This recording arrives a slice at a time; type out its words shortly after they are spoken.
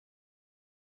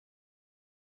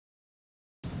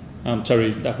I'm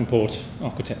Terry Davenport,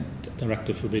 Architect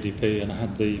Director for BDP, and I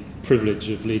had the privilege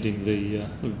of leading the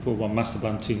Liverpool One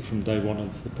masterplan team from day one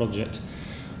of the project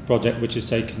which has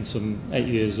taken some 8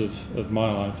 years of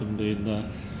my life and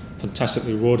been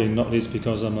fantastically rewarding, not least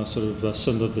because I'm a sort of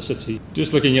son of the city.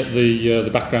 Just looking at the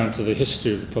background to the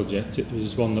history of the project, it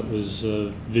was one that was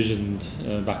visioned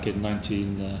back in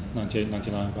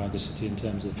 1998-99 by the city in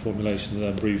terms of formulation of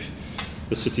their brief.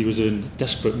 The city was in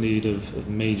desperate need of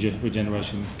major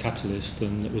regeneration catalyst,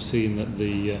 and it was seen that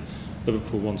the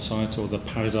Liverpool One site, or the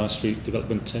Paradise Street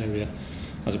development area,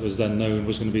 as it was then known,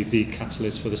 was going to be the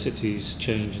catalyst for the city's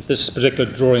change. This particular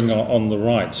drawing on the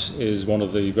right is one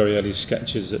of the very early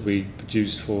sketches that we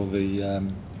produced for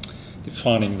the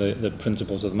defining the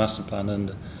principles of the master plan,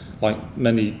 and like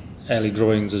many early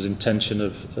drawings, there's intention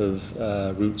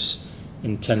of routes,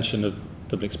 intention of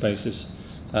public spaces.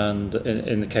 And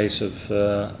in the case of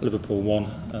Liverpool One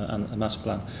and the master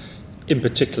plan, in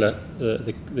particular,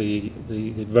 the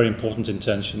very important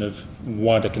intention of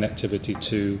wider connectivity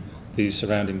to these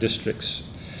surrounding districts.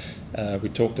 We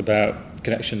talked about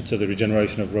connection to the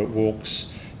regeneration of road walks,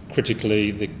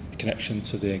 critically the connection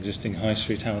to the existing high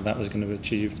street, how that was going to be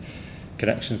achieved,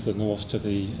 connections to the north to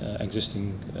the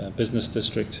existing business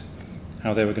district,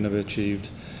 how they were going to be achieved.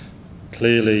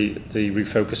 Clearly, the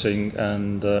refocusing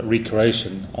and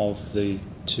recreation of the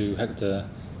 2-hectare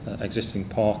existing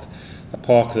park, a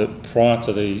park that prior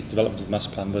to the development of the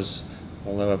master plan was,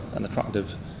 although an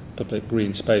attractive public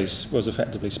green space, was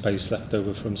effectively space left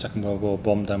over from Second World War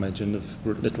bomb damage and of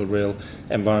little real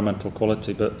environmental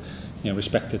quality, but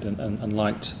respected and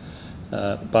liked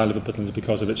by Liverpoolians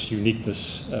because of its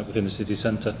uniqueness within the city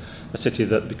centre, a city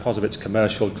that, because of its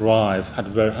commercial drive,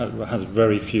 has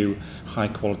very few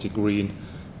high-quality green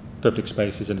public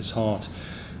spaces in its heart.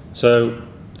 So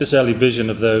this early vision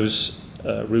of those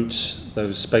routes,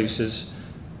 those spaces,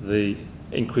 the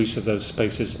increase of those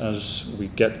spaces as we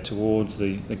get towards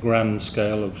the grand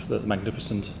scale of the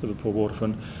magnificent Liverpool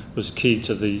waterfront was key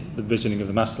to the visioning of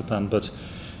the master plan. But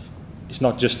it's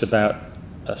not just about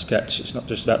a sketch, it's not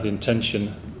just about the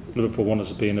intention. Liverpool One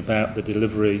has been about the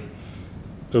delivery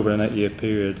over an 8-year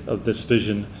period of this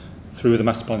vision through the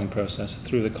master planning process,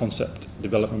 through the concept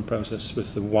development process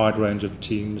with the wide range of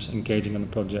teams engaging on the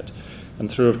project,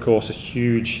 and through, of course, a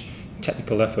huge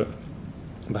technical effort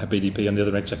by BDP and the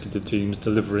other executive teams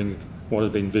delivering what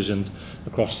has been visioned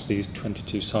across these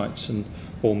 22 sites and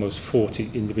almost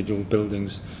 40 individual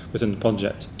buildings within the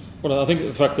project. Well, I think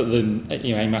the fact that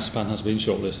the a master plan has been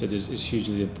shortlisted is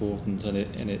hugely important, and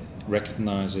it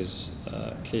recognises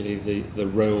clearly the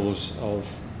roles of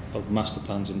master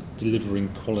plans in delivering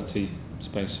quality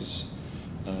spaces,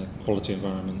 quality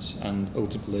environments, and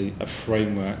ultimately a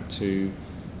framework to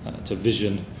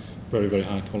vision very, very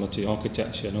high quality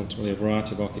architecture, and ultimately a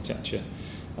variety of architecture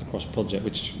across project,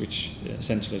 which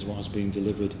essentially is what has been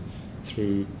delivered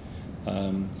through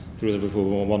the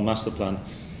Liverpool One master plan.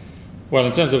 Well,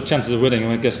 in terms of chances of winning,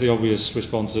 I guess the obvious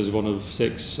response is 1 of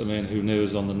 6. I mean, who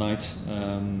knows on the night?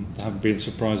 There have been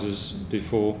surprises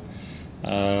before.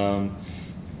 The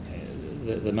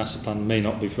master plan may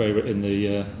not be favourite in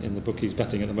the bookies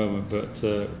betting at the moment, but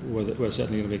we're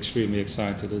certainly going to be extremely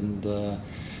excited, and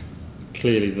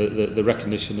clearly the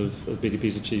recognition of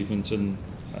BDP's achievement and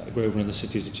Grosvenor and the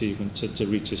city's achievement to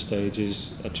reach this stage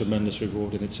is a tremendous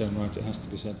reward in its own right, it has to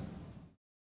be said.